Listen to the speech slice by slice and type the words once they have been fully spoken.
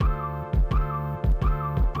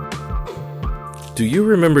Do you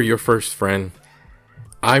remember your first friend?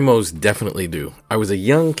 I most definitely do. I was a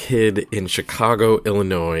young kid in Chicago,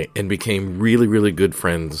 Illinois, and became really, really good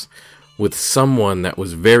friends with someone that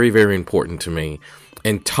was very, very important to me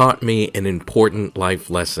and taught me an important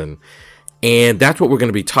life lesson. And that's what we're going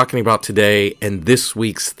to be talking about today. And this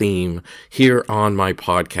week's theme here on my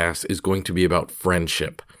podcast is going to be about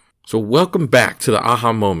friendship. So welcome back to the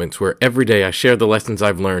Aha Moments, where every day I share the lessons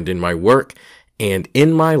I've learned in my work and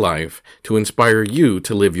in my life to inspire you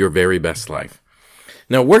to live your very best life.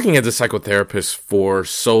 Now, working as a psychotherapist for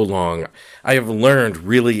so long, I have learned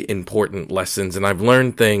really important lessons, and I've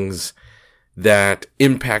learned things that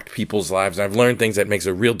impact people's lives. I've learned things that makes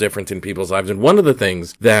a real difference in people's lives. And one of the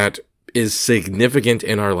things that is significant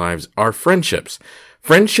in our lives are friendships.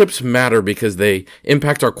 Friendships matter because they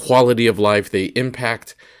impact our quality of life. They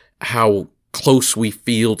impact how close we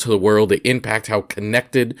feel to the world. They impact how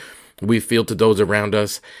connected we feel to those around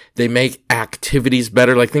us. They make activities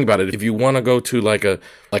better. Like, think about it. If you want to go to like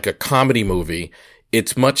a comedy movie,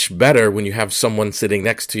 it's much better when you have someone sitting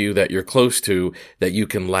next to you that you're close to that you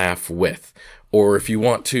can laugh with. Or if you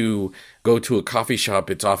want to go to a coffee shop,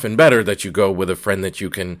 it's often better that you go with a friend that you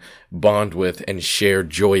can bond with and share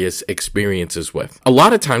joyous experiences with. A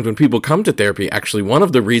lot of times when people come to therapy, actually, one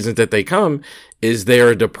of the reasons that they come is they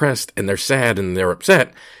are depressed and they're sad and they're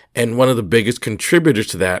upset. And one of the biggest contributors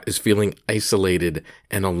to that is feeling isolated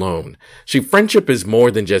and alone. See, friendship is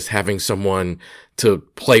more than just having someone to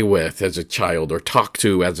play with as a child or talk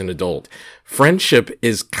to as an adult. Friendship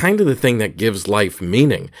is kind of the thing that gives life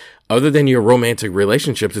meaning. Other than your romantic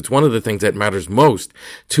relationships, it's one of the things that matters most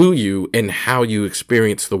to you and how you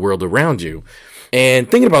experience the world around you.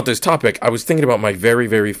 And thinking about this topic, I was thinking about my very,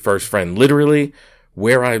 very first friend, literally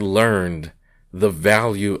where I learned the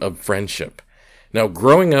value of friendship. Now,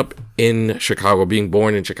 growing up in Chicago, being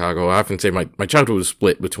born in Chicago, I often say my childhood was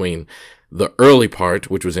split between the early part,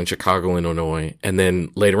 which was in Chicago, Illinois, and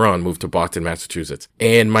then later on moved to Boston, Massachusetts.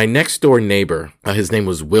 And my next door neighbor, his name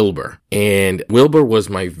was Wilbur. And Wilbur was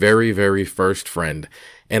my very, very first friend.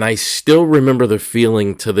 And I still remember the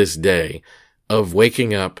feeling to this day of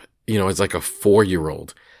waking up, as like a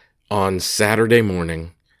 4-year-old on Saturday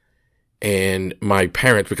morning. And my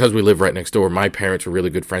parents, because we live right next door, my parents were really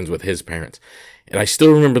good friends with his parents. And I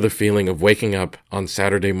still remember the feeling of waking up on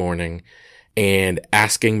Saturday morning and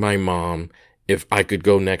asking my mom if I could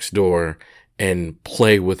go next door and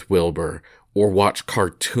play with Wilbur or watch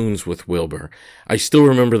cartoons with Wilbur. I still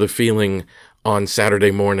remember the feeling on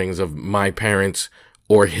Saturday mornings of my parents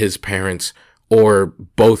or his parents or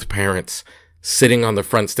both parents sitting on the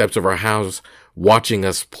front steps of our house watching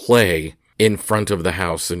us play in front of the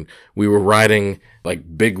house. And we were riding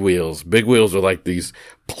like big wheels. Big wheels are like these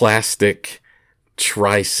plastic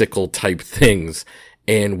tricycle type things.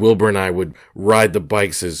 And Wilbur and I would ride the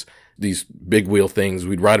bikes as these big wheel things.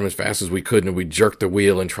 We'd ride them as fast as we could, and we'd jerk the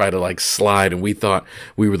wheel and try to like slide. And we thought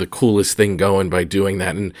we were the coolest thing going by doing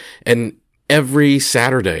that. And every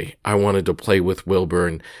Saturday I wanted to play with Wilbur,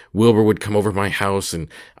 and Wilbur would come over my house and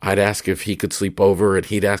I'd ask if he could sleep over and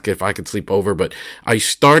he'd ask if I could sleep over. But I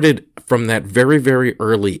started from that very, very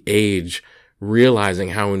early age realizing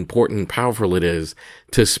how important and powerful it is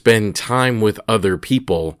to spend time with other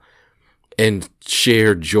people and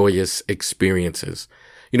share joyous experiences.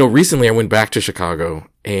 Recently I went back to Chicago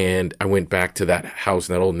and I went back to that house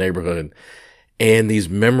in that old neighborhood, and these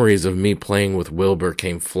memories of me playing with Wilbur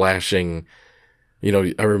came flashing.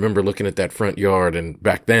 I remember looking at that front yard, and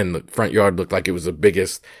back then the front yard looked like it was the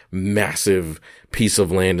biggest, massive piece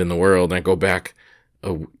of land in the world. And I go back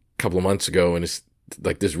a couple of months ago and it's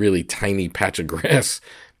like this really tiny patch of grass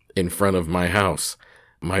in front of my house,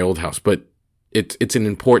 my old house. But it's an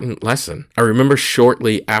important lesson. I remember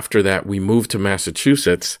shortly after that, we moved to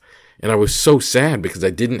Massachusetts, and I was so sad because I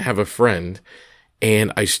didn't have a friend,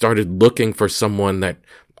 and I started looking for someone that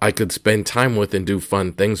I could spend time with and do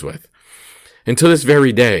fun things with. And to this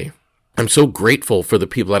very day, I'm so grateful for the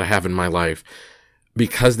people that I have in my life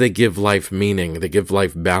because they give life meaning, they give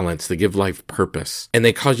life balance, they give life purpose, and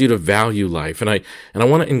they cause you to value life. And I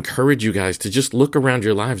want to encourage you guys to just look around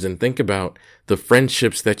your lives and think about the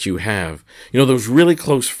friendships that you have. Those really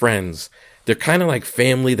close friends, they're kind of like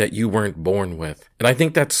family that you weren't born with. And I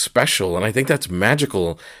think that's special, and I think that's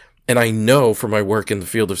magical. And I know from my work in the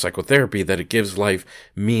field of psychotherapy that it gives life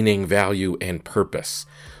meaning, value, and purpose.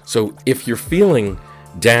 So if you're feeling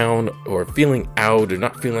down or feeling out or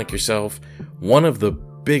not feeling like yourself, one of the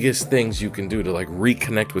biggest things you can do to like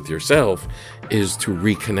reconnect with yourself is to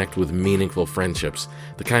reconnect with meaningful friendships,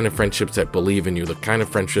 the kind of friendships that believe in you, the kind of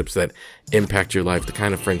friendships that impact your life, the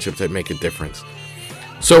kind of friendships that make a difference.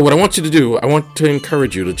 So what I want you to do, I want to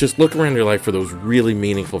encourage you to just look around your life for those really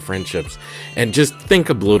meaningful friendships and just think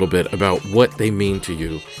a little bit about what they mean to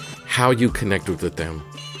you, how you connect with them,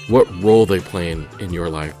 what role they play in your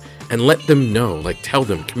life, and let them know, like tell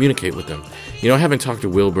them, communicate with them. You know, I haven't talked to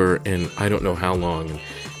Wilbur in I don't know how long. And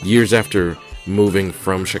years after moving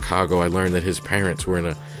from Chicago, I learned that his parents were in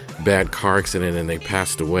a bad car accident and they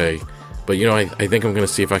passed away. But, you know, I think I'm going to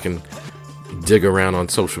see if I can dig around on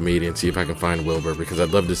social media and see if I can find Wilbur, because I'd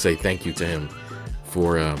love to say thank you to him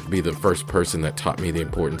for be the first person that taught me the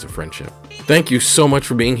importance of friendship. Thank you so much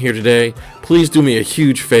for being here today. Please do me a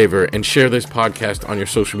huge favor and share this podcast on your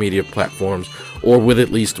social media platforms, or with at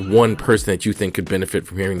least one person that you think could benefit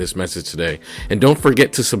from hearing this message today. And don't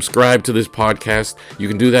forget to subscribe to this podcast. You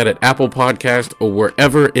can do that at Apple Podcast or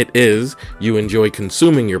wherever it is you enjoy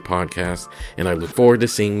consuming your podcast. And I look forward to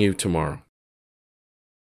seeing you tomorrow.